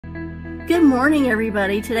Good morning,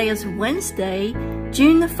 everybody. Today is Wednesday,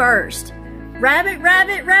 June the 1st. Rabbit,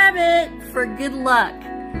 rabbit, rabbit for good luck.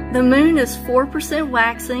 The moon is 4%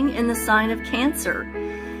 waxing in the sign of Cancer.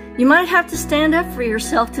 You might have to stand up for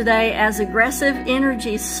yourself today as aggressive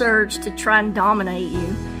energies surge to try and dominate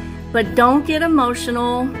you. But don't get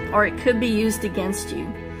emotional or it could be used against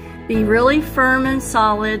you. Be really firm and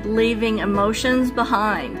solid, leaving emotions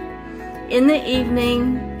behind. In the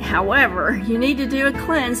evening, however, you need to do a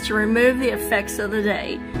cleanse to remove the effects of the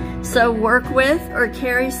day. So work with or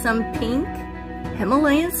carry some pink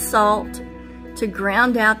Himalayan salt to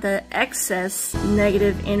ground out the excess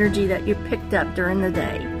negative energy that you picked up during the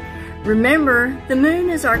day. Remember, the moon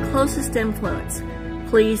is our closest influence.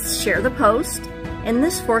 Please share the post, and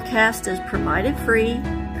this forecast is provided free,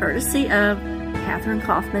 courtesy of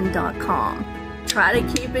KatherineKaufman.com. Try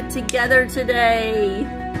to keep it together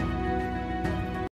today.